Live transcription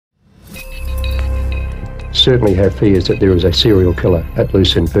certainly have fears that there is a serial killer at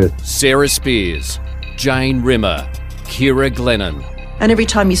loose in Perth. Sarah Spiers, Jane Rimmer, Kira Glennon. And every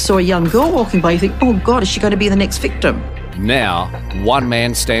time you saw a young girl walking by, you think, oh God, is she going to be the next victim? Now, one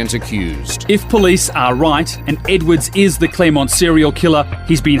man stands accused. If police are right and Edwards is the Claremont serial killer,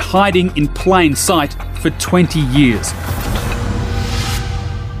 he's been hiding in plain sight for 20 years.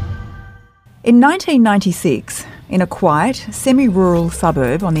 In 1996, in a quiet, semi-rural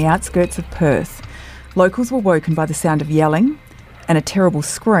suburb on the outskirts of Perth, locals were woken by the sound of yelling and a terrible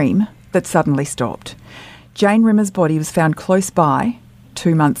scream that suddenly stopped. Jane Rimmer's body was found close by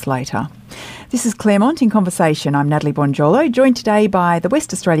 2 months later. This is Claremont in Conversation. I'm Natalie Bonjolo, joined today by the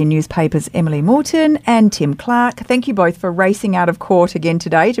West Australian newspapers Emily Morton and Tim Clark. Thank you both for racing out of court again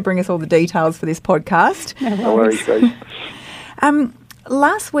today to bring us all the details for this podcast. No worries, guys.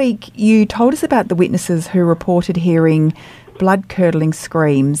 Last week you told us about the witnesses who reported hearing blood-curdling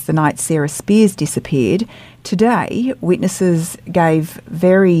screams the night Sarah Spiers disappeared. Today, witnesses gave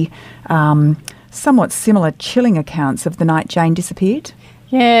very somewhat similar chilling accounts of the night Jane disappeared.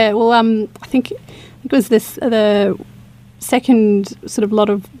 Yeah, well, I think it was the second sort of lot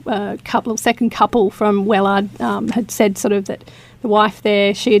of second couple from Wellard had said sort of that the wife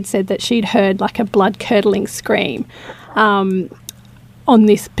there, she had said that she'd heard like a blood-curdling scream on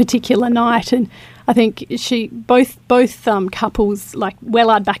this particular night, and I think both couples, like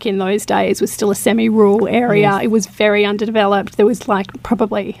Wellard back in those days was still a semi-rural area. Yes. It was very underdeveloped. There was I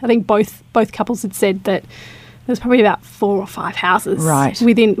think both couples had said that there was probably about 4 or 5 houses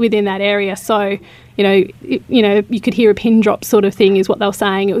within that area. So, you could hear a pin drop sort of thing is what they were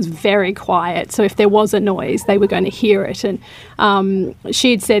saying. It was very quiet. So if there was a noise, they were going to hear it. And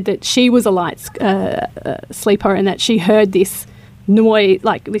she had said that she was a light sleeper and that she heard this noise,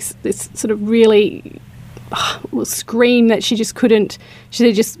 like this sort of really scream that she just couldn't.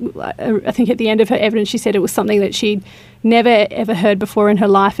 She just, I think at the end of her evidence, she said it was something that she'd never ever heard before in her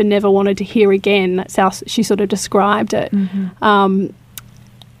life and never wanted to hear again. That's how she sort of described it. Mm-hmm.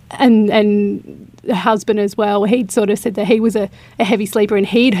 And the husband as well, he'd sort of said that he was a heavy sleeper and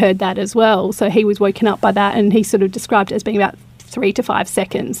he'd heard that as well. So he was woken up by that, and he sort of described it as being about 3 to 5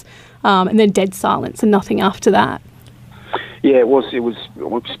 seconds, and then dead silence and nothing after that. Yeah, it was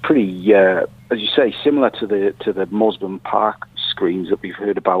pretty, as you say, similar to the Mosman Park screams that we've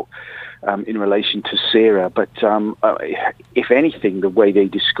heard about in relation to Sarah. But if anything, the way they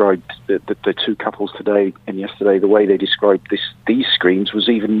described the two couples today and yesterday, the way they described these screams was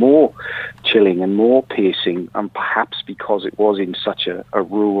even more chilling and more piercing, and perhaps because it was in such a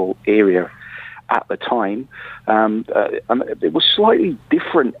rural area at the time. It was slightly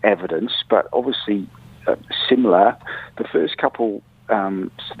different evidence, but obviously similar. The first couple,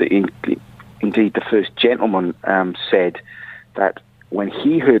 indeed the first gentleman, said that when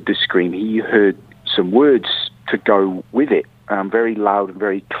he heard the scream, he heard some words to go with it, very loud and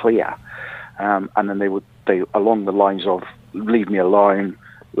very clear, and then they along the lines of "Leave me alone,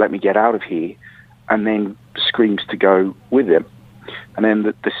 let me get out of here," and then screams to go with it. And then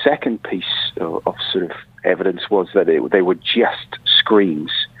the second piece of sort of evidence was that they were just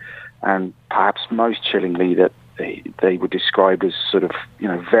screams. And perhaps most chillingly, that they were described as sort of,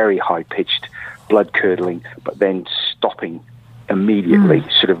 very high-pitched, blood-curdling, but then stopping immediately,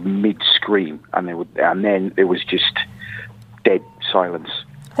 sort of mid-scream, and then there was just dead silence.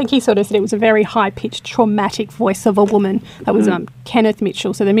 I think he sort of said it was a very high-pitched, traumatic voice of a woman. That was Kenneth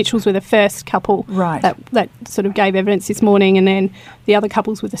Mitchell. So the Mitchells were the first couple that sort of gave evidence this morning, and then the other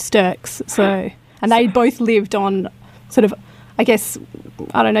couples were the Sturks. And they both lived on sort of, I guess,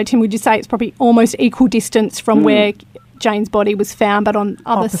 I don't know, Tim, would you say it's probably almost equal distance from where Jane's body was found, but on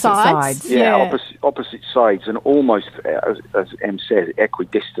other sides? Yeah, opposite sides, and almost, as Em said,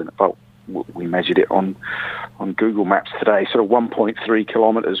 equidistant. About, we measured it on Google Maps today, sort of 1.3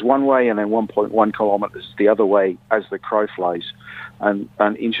 kilometres one way and then 1.1 kilometres the other way as the crow flies. And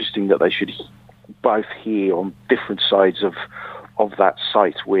interesting that they should both hear on different sides of that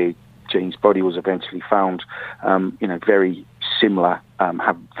site where Jane's body was eventually found, very similar,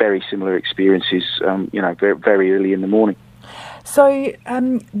 have very similar experiences, very, very early in the morning. So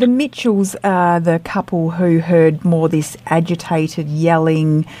the Mitchells are the couple who heard more this agitated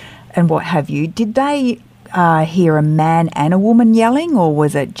yelling and what have you. Did they hear a man and a woman yelling, or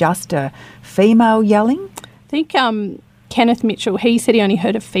was it just a female yelling? I think Kenneth Mitchell, he said he only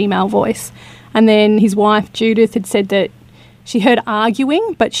heard a female voice. And then his wife, Judith, had said that she heard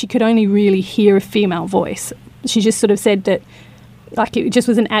arguing, but she could only really hear a female voice. She just sort of said that, like, it just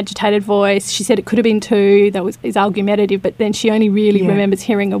was an agitated voice. She said it could have been two, that is argumentative, but then she only really remembers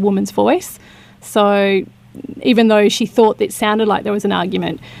hearing a woman's voice. So even though she thought that it sounded like there was an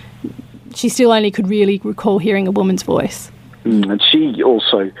argument, she still only could really recall hearing a woman's voice. And she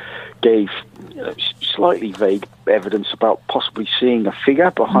also gave slightly vague evidence about possibly seeing a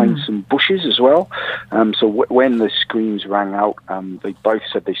figure behind some bushes as well. So when the screams rang out, they both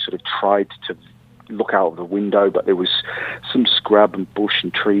said they sort of tried to look out of the window, but there was some scrub and bush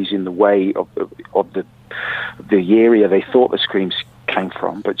and trees in the way of the area they thought the screams came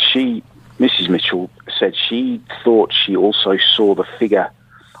from. But Mrs. Mitchell said she thought she also saw the figure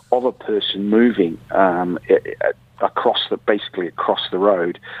of a person moving across the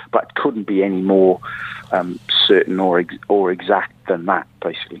road, but couldn't be any more certain or exact than that,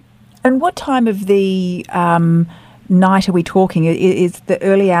 basically. And what time of the night are we talking? Is the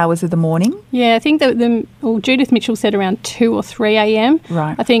early hours of the morning? Yeah, I think that Judith Mitchell said around 2 or 3 a.m.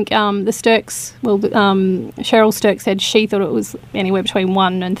 Right. I think the Stirks, Cheryl Stirk said she thought it was anywhere between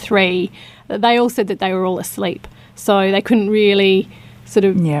 1 and 3. They all said that they were all asleep, so they couldn't really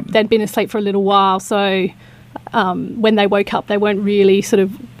they'd been asleep for a little while, so when they woke up they weren't really sort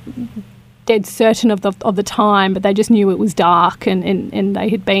of dead certain of the time, but they just knew it was dark and they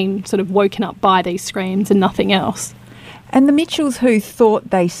had been sort of woken up by these screams and nothing else. And the Mitchells, who thought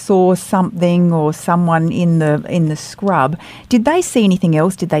they saw something or someone in the scrub, did they see anything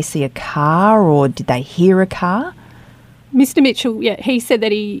else? Did they see a car or did they hear a car? Mr. Mitchell, he said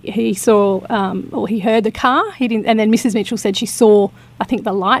that he saw or he heard the car. He didn't, and then Mrs. Mitchell said she saw, I think,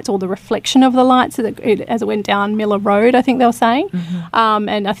 the lights or the reflection of the lights as it went down Miller Road, I think they were saying. Mm-hmm.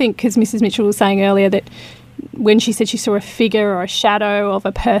 And I think because Mrs. Mitchell was saying earlier that when she said she saw a figure or a shadow of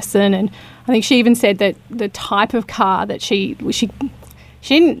a person, and I think she even said that the type of car that she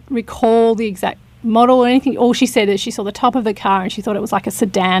didn't recall the exact model or anything. All she said is she saw the top of the car and she thought it was like a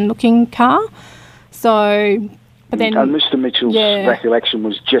sedan-looking car. So... But then, and Mr. Mitchell's recollection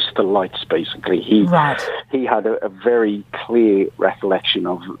was just the lights, basically. He had a very clear recollection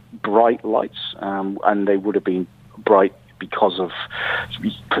of bright lights, and they would have been bright because of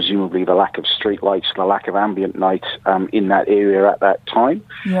presumably the lack of street lights, the lack of ambient light in that area at that time.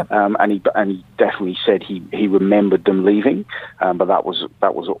 Yep. And he definitely said he remembered them leaving, but that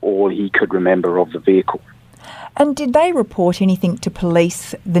was all he could remember of the vehicle. And did they report anything to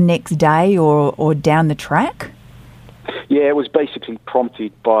police the next day or down the track? Yeah, it was basically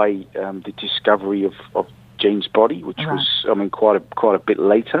prompted by the discovery of Jane's body, which was, quite a bit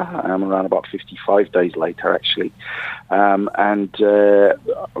later, around about 55 days later, actually. And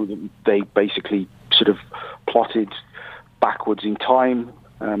they basically sort of plotted backwards in time,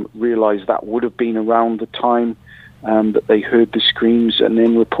 realised that would have been around the time that they heard the screams, and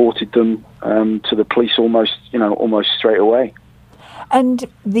then reported them to the police almost straight away. And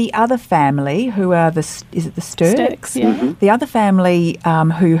the other family, who are is it the Stirks? Stirks, yeah. Mm-hmm. The other family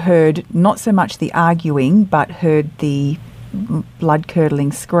who heard not so much the arguing, but heard the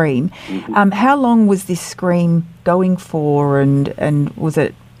blood-curdling scream. Mm-hmm. How long was this scream going for, and was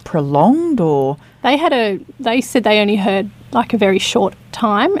it prolonged or? They said they only heard like a very short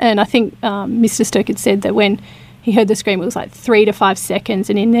time, and I think Mr. Stirk had said that when he heard the scream, it was like 3 to 5 seconds,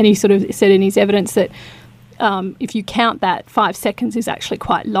 and then he sort of said in his evidence that. If you count that, 5 seconds is actually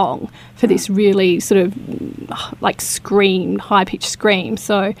quite long for this really sort of like scream, high-pitched scream.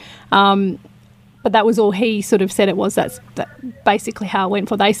 So, but that was all he sort of said it was. That's basically how it went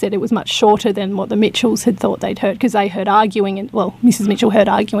for. They said it was much shorter than what the Mitchells had thought they'd heard, because they heard arguing, and Mrs. Mitchell heard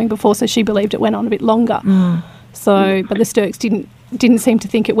arguing before, so she believed it went on a bit longer. So, but the Stirks didn't seem to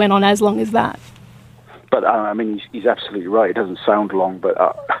think it went on as long as that. But he's absolutely right. It doesn't sound long, but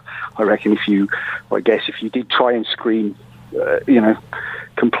I reckon if you did try and scream,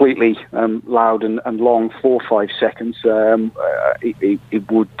 completely loud and long for 5 seconds,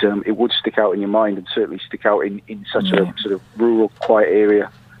 it would stick out in your mind, and certainly stick out in such a sort of rural, quiet area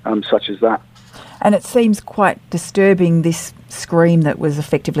such as that. And it seems quite disturbing, this scream that was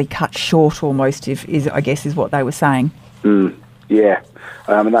effectively cut short almost, is what they were saying. Yeah.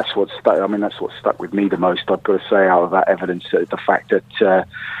 And that's what stuck with me the most. I've got to say, out of that evidence, the fact that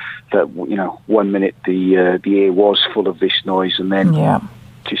 1 minute the air was full of this noise, and then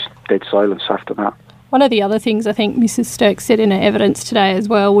just dead silence after that. One of the other things I think Mrs. Stirk said in her evidence today as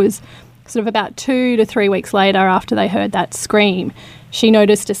well was sort of about 2 to 3 weeks later, after they heard that scream, she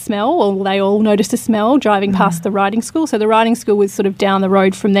noticed a smell, or they all noticed a smell driving past the riding school. So the riding school was sort of down the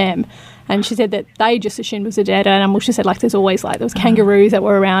road from them. And she said that they just assumed it was a dead animal. She said, there was kangaroos that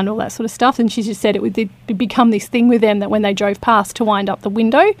were around, all that sort of stuff. And she just said it would become this thing with them that when they drove past, to wind up the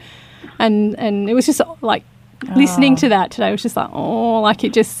window. And it was just like listening to that today was just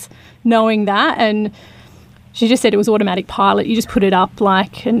it just knowing that. And she just said it was automatic pilot. You just put it up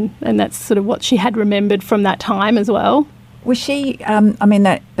and that's sort of what she had remembered from that time as well. Was she,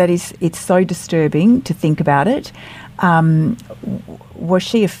 it's so disturbing to think about it. Was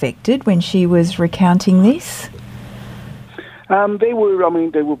she affected when she was recounting this? They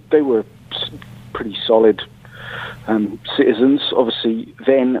were pretty solid citizens, obviously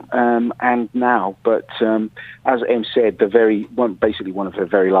then and now. But as Em said, basically one of her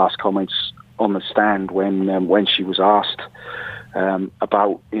very last comments on the stand when she was asked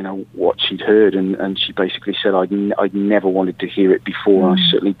about what she'd heard, and she basically said, I'd never wanted to hear it before. I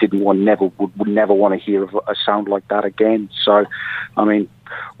certainly would never want to hear a sound like that again. So,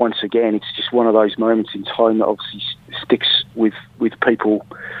 once again, it's just one of those moments in time that obviously sticks with people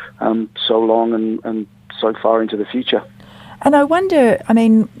so long and so far into the future. And I wonder,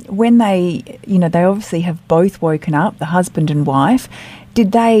 when they obviously have both woken up, the husband and wife,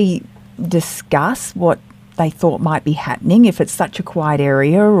 did they discuss what they thought might be happening if it's such a quiet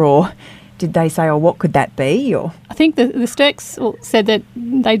area, or did they say, what could that be? Or I think the Sturks said that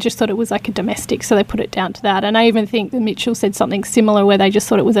they just thought it was like a domestic, so they put it down to that. And I even think the Mitchell said something similar where they just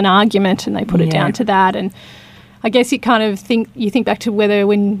thought it was an argument and they put it down to that. And I guess you kind of think back to whether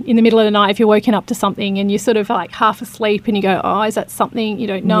when in the middle of the night, if you're woken up to something and you're sort of like half asleep and you go, is that something? You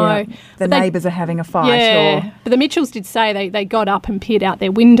don't know. Yeah. The neighbours are having a fight. Yeah. But the Mitchells did say they got up and peered out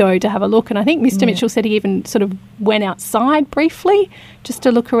their window to have a look. And I think Mr. Mitchell said he even sort of went outside briefly just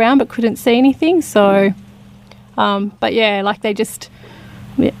to look around but couldn't see anything. So, they just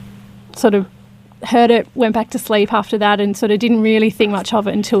sort of heard it, went back to sleep after that and sort of didn't really think much of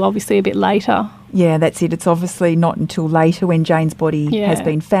it until obviously a bit later. Yeah, that's it. It's obviously not until later when Jane's body has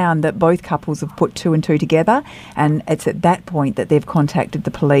been found that both couples have put two and two together, and it's at that point that they've contacted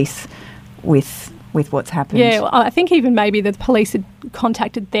the police with what's happened. Yeah, well, I think even maybe the police had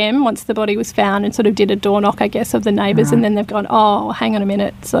contacted them once the body was found and sort of did a door knock, I guess, of the neighbours, and then they've gone, hang on a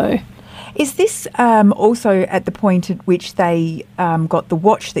minute, so... Is this also at the point at which they got the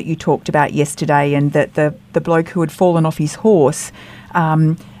watch that you talked about yesterday, and that the bloke who had fallen off his horse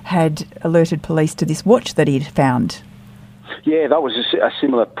had alerted police to this watch that he'd found? Yeah, that was a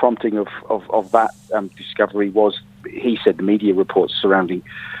similar prompting of that discovery was, he said, the media reports surrounding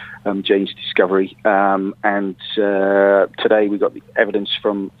Jane's discovery. And today we got the evidence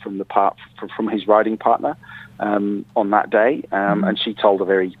from his riding partner on that day, and she told a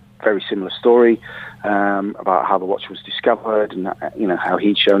very similar story about how the watch was discovered and how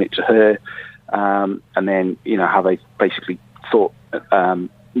he'd shown it to her, and then how they basically thought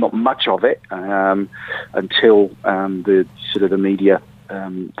not much of it until the media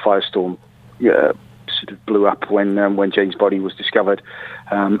firestorm sort of blew up when Jane's body was discovered,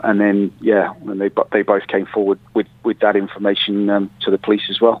 and then they both came forward with that information to the police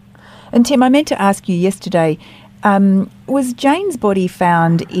as well. And Tim, I meant to ask you yesterday, was Jane's body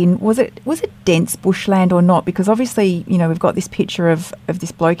found in, was it dense bushland or not? Because obviously, we've got this picture of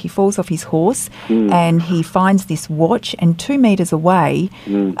this bloke, he falls off his horse and he finds this watch, and 2 metres away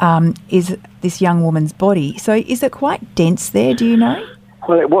is this young woman's body. So is it quite dense there, do you know?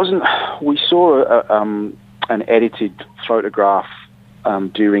 Well, it wasn't. We saw an edited photograph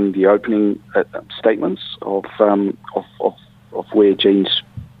during the opening statements of where Jane's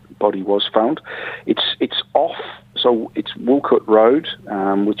body was found. It's off, so it's Woolcote Road,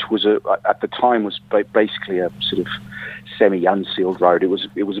 which was at the time was basically a sort of semi-unsealed road. It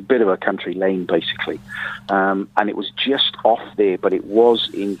was a bit of a country lane basically, and it was just off there, but it was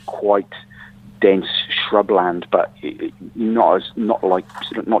in quite dense shrubland, but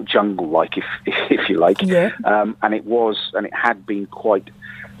not jungle like, if you like. Yeah. And it had been quite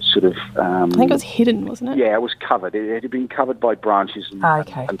sort of... I think it was hidden, wasn't it? Yeah, it was covered. It had been covered by branches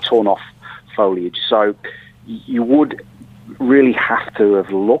and torn off foliage. So you would really have to have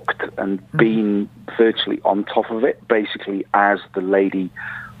looked and been virtually on top of it, basically, as the lady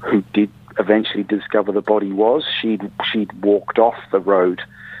who did eventually discover the body was. She'd walked off the road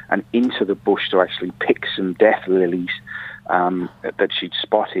and into the bush to actually pick some death lilies that she'd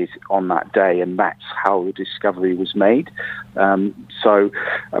spotted on that day, and that's how the discovery was made. So,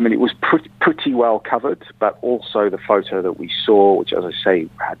 it was pretty well covered, but also the photo that we saw, which, as I say,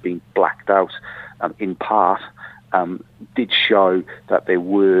 had been blacked out in part, did show that there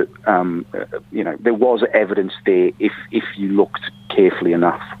were, there was evidence there if you looked carefully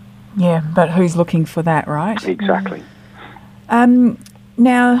enough. Yeah, but who's looking for that, right? Exactly.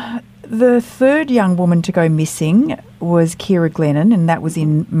 Now, the third young woman to go missing was Ciara Glennon, and that was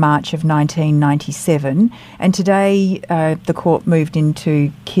in March of 1997. And today the court moved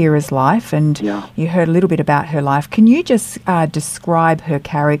into Ciara's life, and you heard a little bit about her life. Can you just describe her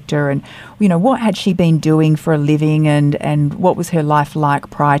character and, what had she been doing for a living, and what was her life like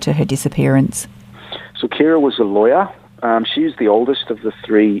prior to her disappearance? So Ciara was a lawyer. She was the oldest of the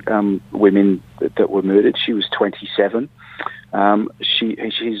three women that were murdered. She was 27.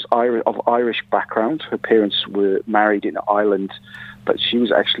 She's of Irish background. Her parents were married in Ireland, but she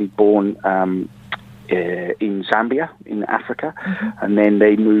was actually born in Zambia, in Africa, and then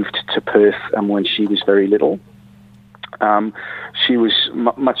they moved to Perth when she was very little. She was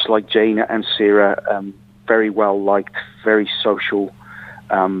much like Jane and Sarah, very well liked, very social,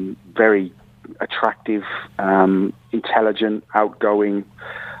 very attractive, intelligent, outgoing,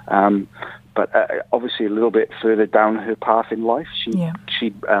 but obviously a little bit further down her path in life.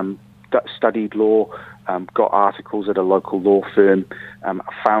 She studied law, got articles at a local law firm,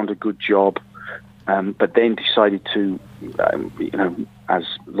 found a good job, but then decided to, as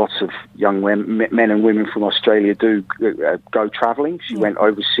lots of young men and women from Australia do, go travelling. She went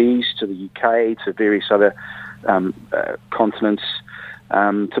overseas to the UK, to various other continents,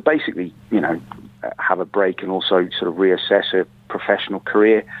 to basically, have a break and also sort of reassess her professional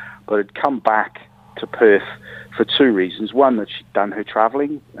career. But had come back to Perth for two reasons. One, that she'd done her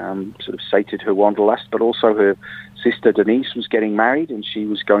travelling, sort of sated her wanderlust, but also her sister Denise was getting married, and she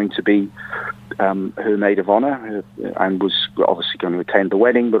was going to be her maid of honour, and was obviously going to attend the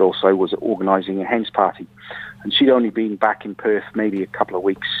wedding, but also was organising a hen's party. And she'd only been back in Perth maybe a couple of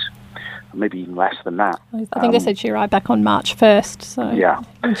weeks, maybe even less than that. I think they said she arrived back on March 1st. So yeah,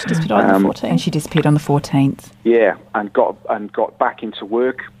 and she disappeared on the 14th. And she disappeared on the 14th. Yeah, and got back into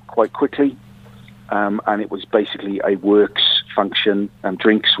work quite quickly. And it was basically a works function,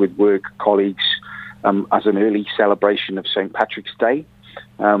 drinks with work colleagues, as an early celebration of St. Patrick's Day.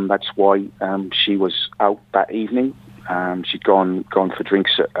 That's why she was out that evening. She'd gone for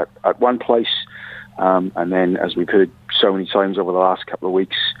drinks at one place, and then, as we've heard so many times over the last couple of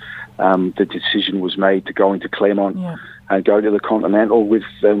weeks, the decision was made to go into Claremont and go to the Continental with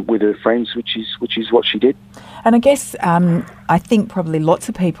her friends, which is what she did. And I guess I think probably lots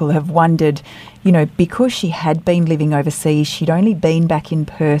of people have wondered, because she had been living overseas, she'd only been back in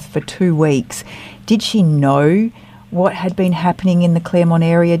Perth for 2 weeks. Did she know what had been happening in the Claremont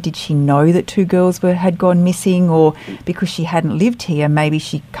area? Did she know that 2 girls had gone missing? Or because she hadn't lived here, maybe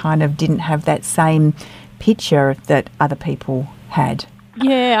she kind of didn't have that same picture that other people had?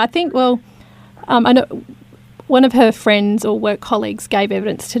 Yeah, I think, I know one of her friends or work colleagues gave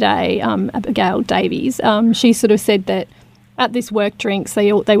evidence today, Abigail Davies. She sort of said that at this work drinks,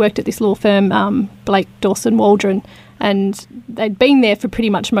 they worked at this law firm, Blake Dawson Waldron, and they'd been there for pretty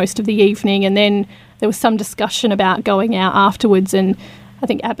much most of the evening, and then there was some discussion about going out afterwards, and I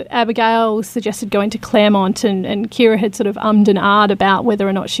think Abigail suggested going to Claremont, and Kira had sort of ummed and ahed about whether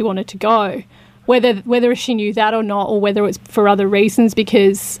or not she wanted to go. Whether she knew that or not, or whether it was for other reasons,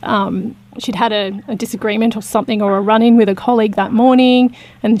 because she'd had a disagreement or something, or a run-in with a colleague that morning,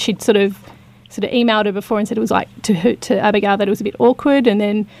 and she'd sort of emailed her before and said it was like to Abigail that it was a bit awkward. And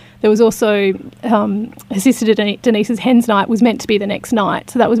then there was also her sister Denise's hen's night was meant to be the next night,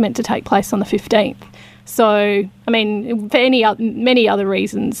 so that was meant to take place on the 15th. So, I mean, for many other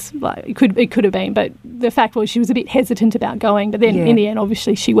reasons, like it could have been, but the fact was she was a bit hesitant about going, but then in the end,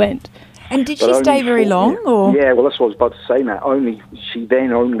 obviously, she went. And did she stay very long? Or? Yeah, well, that's what I was about to say, Matt. She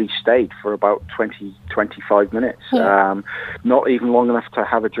then only stayed for about 20, 25 minutes. Yeah. Not even long enough to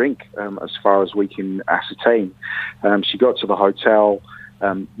have a drink, as far as we can ascertain. She got to the hotel,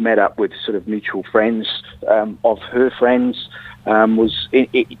 met up with sort of mutual friends of her friends, was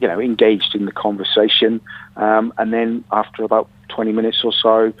engaged in the conversation, and then after about 20 minutes or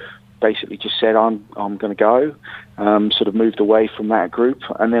so, basically just said, I'm going to go, sort of moved away from that group,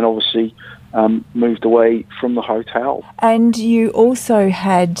 and then obviously moved away from the hotel. And you also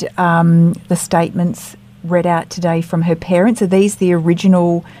had the statements read out today from her parents. Are these the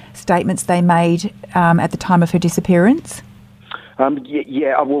original statements they made at the time of her disappearance?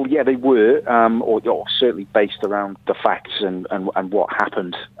 They were, or certainly based around the facts and what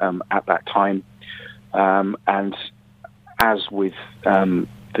happened at that time. And as with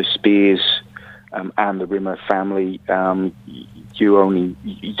the Spears and the Rimmer family, you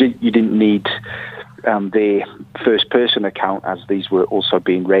didn't need their first person account, as these were also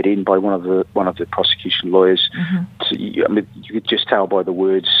being read in by one of the prosecution lawyers. Mm-hmm. So you could just tell by the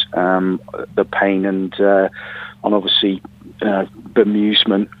words the pain and obviously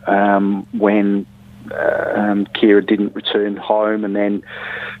bemusement when Kira didn't return home, and then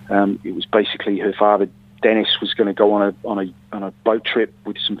it was basically her father Dennis was going to go on a boat trip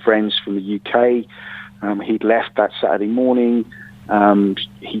with some friends from the UK. He'd left that Saturday morning.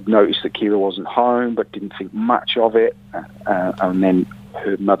 He'd noticed that Kira wasn't home, but didn't think much of it. And then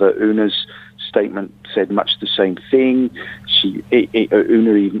her mother Una's statement said much the same thing.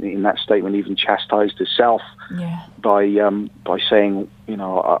 Una even in that statement even chastised herself by saying,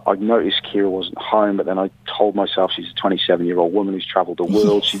 I noticed Ciara wasn't home, but then I told myself she's a 27-year-old woman who's travelled the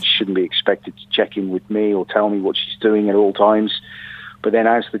world. She shouldn't be expected to check in with me or tell me what she's doing at all times. But then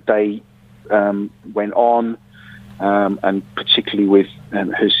as the day went on, and particularly with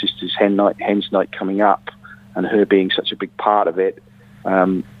her sister's hen's night coming up, and her being such a big part of it,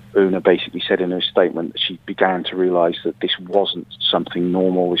 Una basically said in her statement that she began to realise that this wasn't something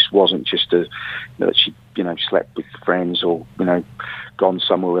normal. This wasn't just that she, slept with friends or, gone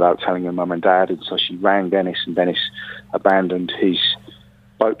somewhere without telling her mum and dad. And so she rang Dennis, and Dennis abandoned his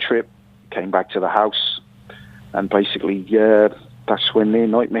boat trip, came back to the house, and basically, that's when their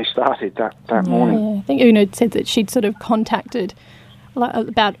nightmare started that morning. Yeah. I think Una said that she'd sort of contacted,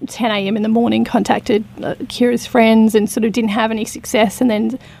 about 10 a.m. in the morning, contacted Ciara's friends and sort of didn't have any success. And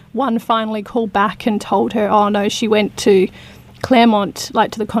then one finally called back and told her, oh no, she went to Claremont,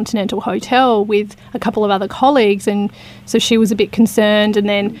 to the Continental Hotel with a couple of other colleagues. And so she was a bit concerned, and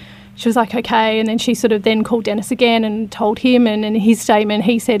then she was like, okay. And then she sort of then called Dennis again and told him. And in his statement,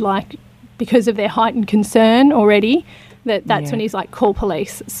 he said, because of their heightened concern already, that's when he's like, call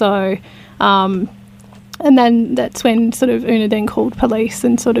police. So, and then that's when sort of Una then called police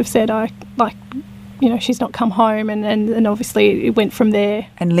and sort of said, she's not come home. And obviously it went from there.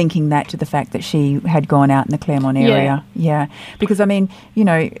 And linking that to the fact that she had gone out in the Claremont area. Yeah. Because,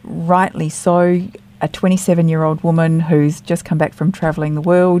 rightly so, a 27-year-old woman who's just come back from travelling the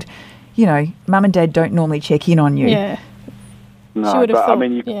world, mum and dad don't normally check in on you. Yeah. No,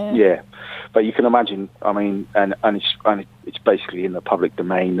 but you can imagine, and it's basically in the public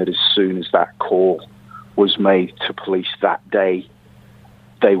domain that as soon as that call was made to police that day,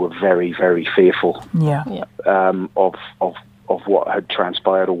 they were very, very fearful of what had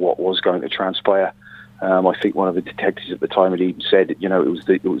transpired or what was going to transpire. I think one of the detectives at the time had even said, it was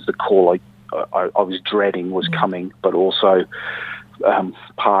the call I was dreading was coming, but also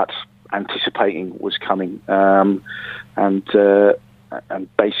part anticipating was coming, and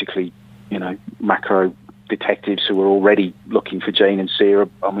basically, macro detectives who were already looking for Jane and Ciara,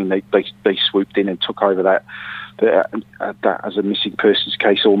 they swooped in and took over that as a missing persons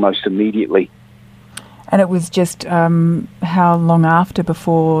case almost immediately. And it was just how long after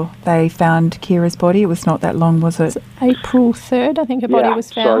before they found Ciara's body? It was not that long, was it? April 3rd, I think her body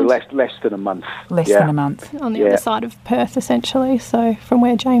was found. So less than a month. Less than a month. On the other side of Perth, essentially, so from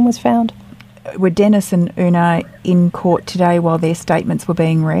where Jane was found. Were Dennis and Una in court today while their statements were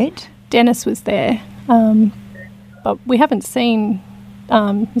being read? Dennis was there, but we haven't seen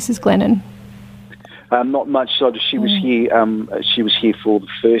Mrs. Glennon. Not much. So she was here. She was here for the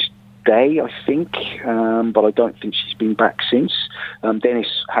first day, I think, but I don't think she's been back since. Dennis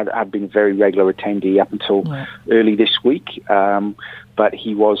had been a very regular attendee up until early this week, but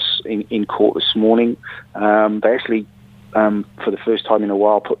he was in court this morning. They actually, for the first time in a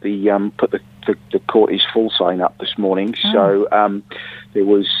while, put the court is full sign up this morning. So there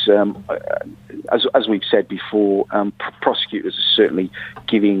was, as we've said before, prosecutors are certainly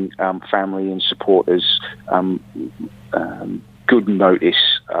giving family and supporters good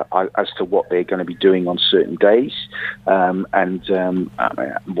notice as to what they're going to be doing on certain days. Once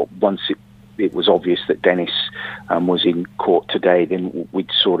it was obvious that Dennis was in court today, then we'd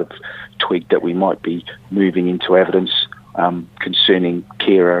sort of twigged that we might be moving into evidence concerning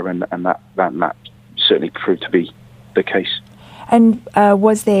Ciara, and that certainly proved to be the case. And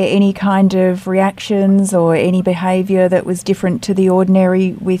was there any kind of reactions or any behaviour that was different to the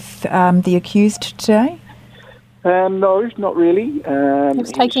ordinary with the accused today? No, not really. He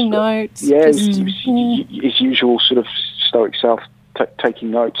was taking notes. Yeah, his usual sort of stoic self,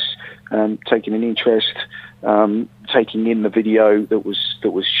 taking notes, taking an interest, taking in the video that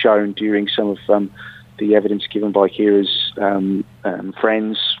was shown during some of the evidence given by Ciara's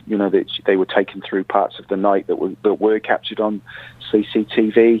friends. That they were taken through parts of the night that were captured on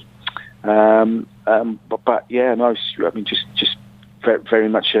CCTV. But yeah, no, just very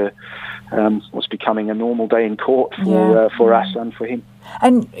much what's becoming a normal day in court for us and for him.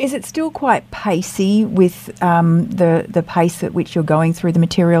 And is it still quite pacey with the pace at which you're going through the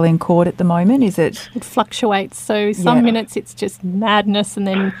material in court at the moment? Is it? It fluctuates. So some minutes it's just madness, and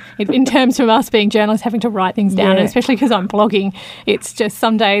then in terms of us being journalists having to write things down, and especially because I'm blogging, it's just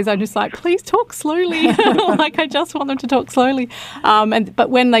some days I'm just like, please talk slowly. I just want them to talk slowly.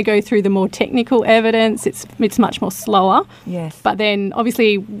 But when they go through the more technical evidence, it's much more slower. Yes. But then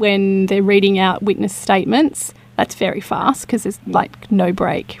obviously when they're reading out witness statements, that's very fast because there's no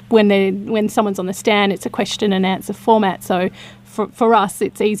break. When someone's on the stand, it's a question and answer format. So for us,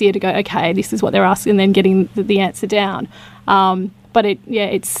 it's easier to go, okay, this is what they're asking, and then getting the answer down. But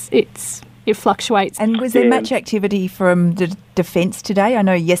it fluctuates. And was there much activity from the defence today? I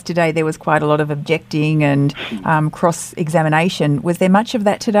know yesterday there was quite a lot of objecting and cross-examination. Was there much of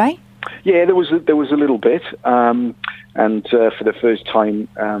that today? Yeah, there was a little bit, and for the first time,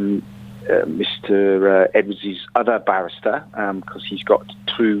 Mr. Edwards' other barrister, because he's got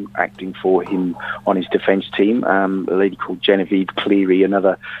two acting for him on his defence team, a lady called Genevieve Cleary,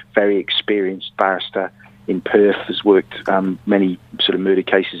 another very experienced barrister in Perth, has worked many sort of murder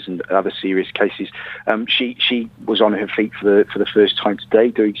cases and other serious cases. She was on her feet for the first time today,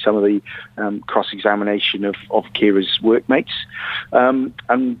 doing some of the cross-examination of Ciara's workmates, and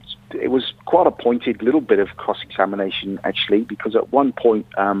it was quite a pointed little bit of cross-examination actually, because at one point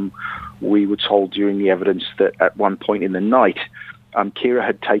we were told during the evidence that at one point in the night Ciara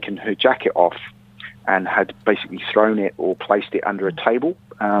had taken her jacket off and had basically thrown it or placed it under a table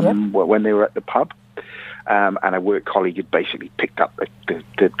when they were at the pub. And a work colleague had basically picked up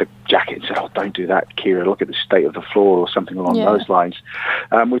the jacket and said, "Oh, don't do that, Ciara. Look at the state of the floor," or something along those lines.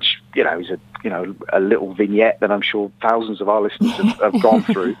 Which is a little vignette that I'm sure thousands of our listeners have gone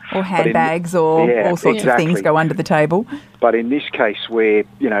through. Or handbags, all sorts of things go under the table. But in this case, where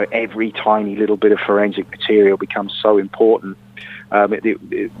every tiny little bit of forensic material becomes so important,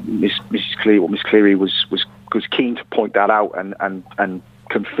 Miss Cleary was keen to point that out and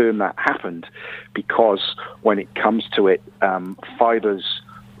confirm that happened, because when it comes to it, fibres,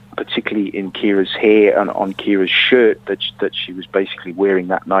 particularly in Ciara's hair and on Ciara's shirt that she was basically wearing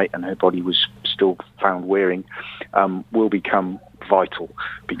that night and her body was still found wearing, will become vital,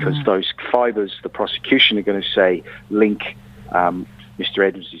 because those fibres, the prosecution are going to say, link Mr.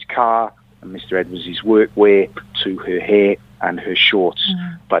 Edwards' car and Mr. Edwards' workwear to her hair and her shorts.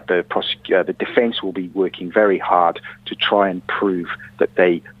 But the defence will be working very hard to try and prove that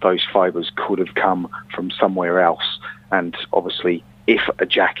those fibres could have come from somewhere else. And obviously, if a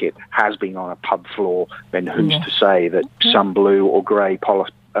jacket has been on a pub floor, then who's to say that some blue or grey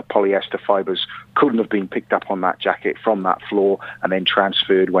polyester fibres couldn't have been picked up on that jacket from that floor and then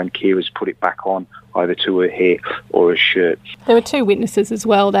transferred when Ciara's put it back on, either to her hair or her shirt. There were two witnesses as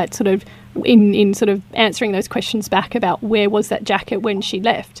well that sort of, in sort of answering those questions back about where was that jacket when she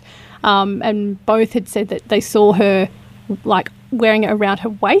left, and both had said that they saw her wearing it around her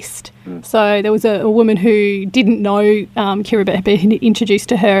waist. So there was a woman who didn't know Ciara, but had been introduced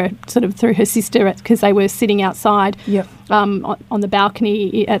to her sort of through her sister, because they were sitting outside on the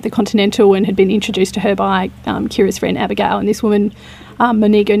balcony at the Continental, and had been introduced to her by Ciara's friend Abigail. And this woman,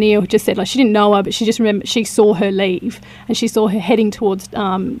 Monique O'Neill, just said she didn't know her, but she just remembered she saw her leave, and she saw her heading towards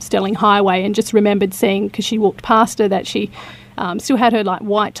Sterling Highway, and just remembered seeing, because she walked past her, that she still had her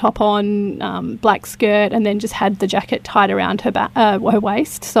white top on, black skirt, and then just had the jacket tied around her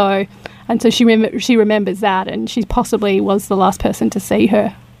waist. So she remembers that, and she possibly was the last person to see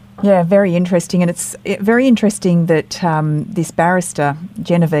her. Yeah, very interesting. And it's very interesting that this barrister,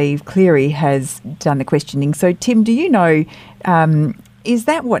 Genevieve Cleary, has done the questioning. So, Tim, do you know, is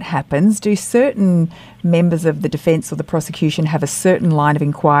that what happens? Do certain members of the defence or the prosecution have a certain line of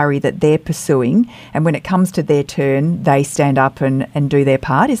inquiry that they're pursuing, and when it comes to their turn, they stand up and do their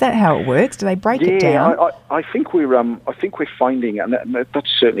part? Is that how it works? Do they break it down? I think we're finding, and that's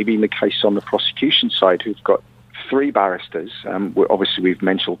certainly been the case on the prosecution side, who've got three barristers. Obviously, we've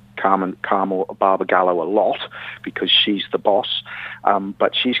mentioned Carmel Barbagallo a lot because she's the boss,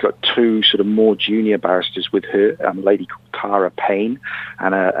 but she's got two sort of more junior barristers with her, a lady called Tara Payne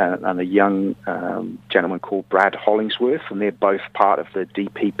and a young gentleman called Brad Hollingsworth, and they're both part of the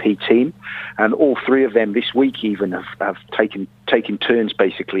DPP team. And all three of them this week even have taken turns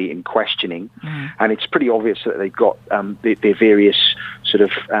basically in questioning, and it's pretty obvious that they've got their various sort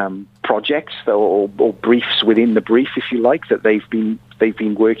of projects or briefs within the brief, if you like, that they've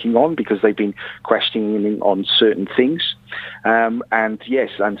been working on, because they've been questioning on certain things. And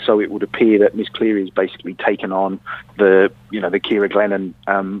so it would appear that Miss Cleary has basically taken on the Ciara Glennon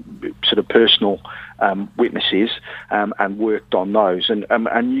sort of personal witnesses and worked on those,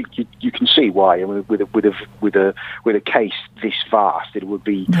 and you can see why. I mean, with a case this vast, it would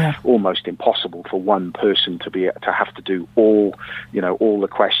be almost impossible for one person to have to do all the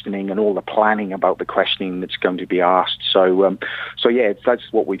questioning and all the planning about the questioning that's going to be asked. So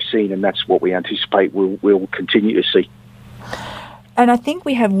that's what we've seen, and that's what we anticipate we'll continue to see. And I think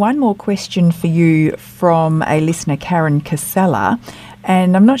we have one more question for you from a listener, Karen Casella.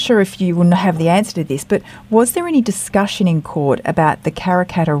 And I'm not sure if you will have the answer to this, but was there any discussion in court about the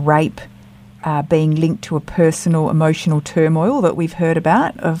Karrakatta rape being linked to a personal emotional turmoil that we've heard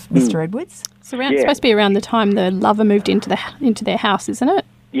about of Mr. Edwards. It's supposed to be around the time the lover moved into their house, isn't it?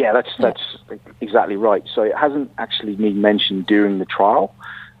 Yeah, that's exactly right. So it hasn't actually been mentioned during the trial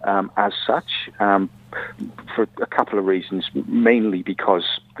as such, for a couple of reasons, mainly because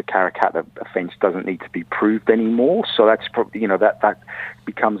the Karrakatta offence doesn't need to be proved anymore. So that's probably, that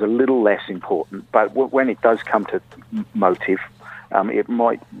becomes a little less important. But when it does come to motive, it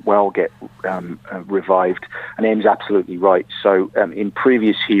might well get revived. And Em's absolutely right. So in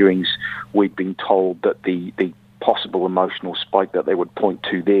previous hearings, we'd been told that the possible emotional spike that they would point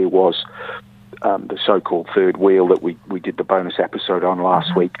to there was the so-called third wheel that we did the bonus episode on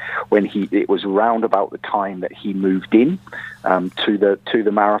last week, when it was around about the time that he moved in to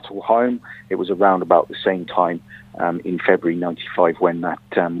the marital home. It was around about the same time in February '95 when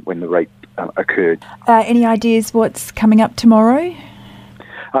the rape occurred. Any ideas what's coming up tomorrow?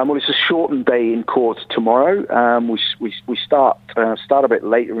 Well, it's a shortened day in court tomorrow. We start a bit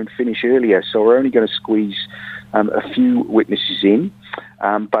later and finish earlier, so we're only going to squeeze a few witnesses in,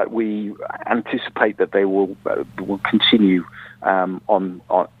 but we anticipate that they will continue on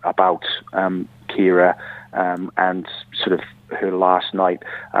about Kira and sort of her last night.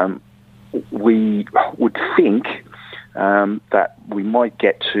 We would think that we might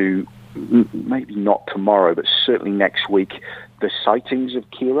get to, maybe not tomorrow, but certainly next week, the sightings of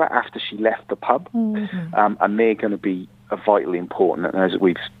Kira after she left the pub, and they're going to be vitally important. And as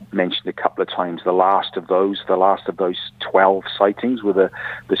we've mentioned a couple of times, the last of those 12 sightings were the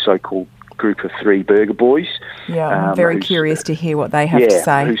so-called group of 3 Burger Boys. Yeah, I'm very curious to hear what they have to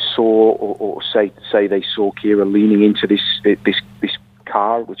say. Who saw or say they saw Kira leaning into this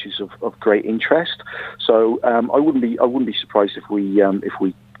car, which is of great interest. So I wouldn't be surprised if we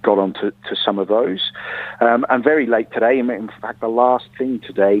got on to some of those. And very late today, in fact, the last thing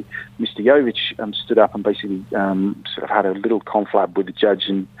today, Mr. Jovic stood up and basically sort of had a little conflab with the judge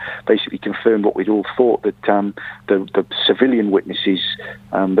and basically confirmed what we'd all thought, that the civilian witnesses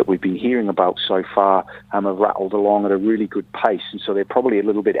that we've been hearing about so far have rattled along at a really good pace, and so they're probably a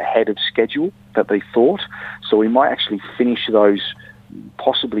little bit ahead of schedule that they thought. So we might actually finish those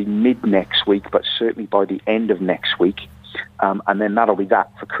possibly mid next week, but certainly by the end of next week. And then that'll be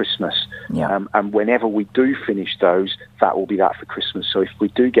that for Christmas. Yeah. And whenever we do finish those, that will be that for Christmas. So if we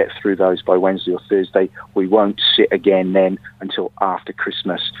do get through those by Wednesday or Thursday, we won't sit again then until after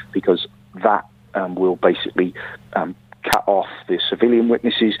Christmas, because that will basically cut off the civilian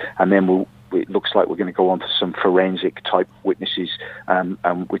witnesses, and then it looks like we're going to go on to some forensic type witnesses,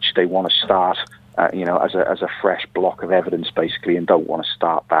 which they want to start as a fresh block of evidence, basically, and don't want to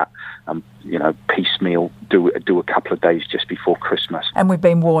start that, piecemeal, do a couple of days just before Christmas. And we've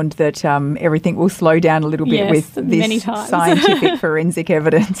been warned that everything will slow down a little bit with this scientific forensic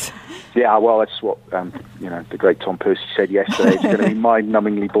evidence. Yeah, well, that's what the great Tom Percy said yesterday. It's going to be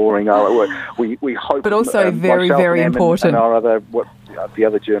mind-numbingly boring. We hope, but also very, very important. And the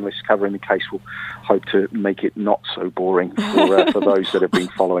other journalists covering the case will hope to make it not so boring for those that have been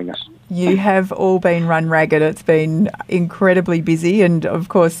following us. You have all been run ragged. It's been incredibly busy, and of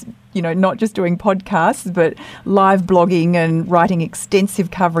course, not just doing podcasts, but live blogging and writing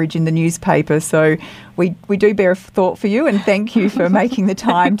extensive coverage in the newspaper. So we do bear a thought for you, and thank you for making the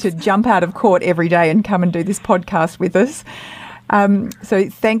time to jump out of court every day and come and do this podcast with us. So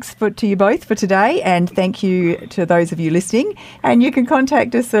thanks to you both for today, and thank you to those of you listening. And you can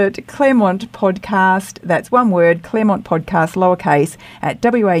contact us at Claremont Podcast, that's one word, Claremont Podcast, lowercase, at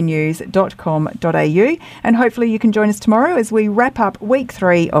wanews.com.au. And hopefully you can join us tomorrow as we wrap up week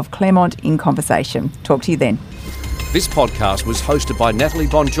 3 of Claremont in Conversation. Talk to you then. This podcast was hosted by Natalie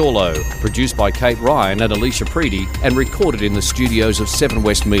Bongiorno, produced by Kate Ryan and Alicia Preedy, and recorded in the studios of 7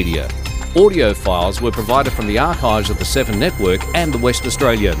 West Media. Audio files were provided from the archives of the 7 Network and the West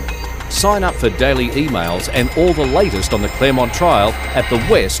Australian. Sign up for daily emails and all the latest on the Claremont trial at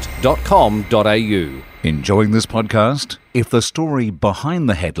thewest.com.au. Enjoying this podcast? If the story behind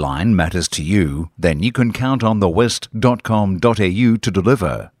the headline matters to you, then you can count on thewest.com.au to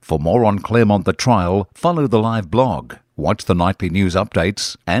deliver. For more on Claremont the trial, follow the live blog, watch the nightly news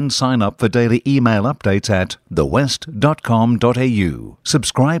updates, and sign up for daily email updates at thewest.com.au.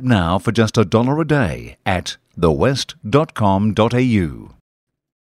 Subscribe now for just $1 a day at thewest.com.au.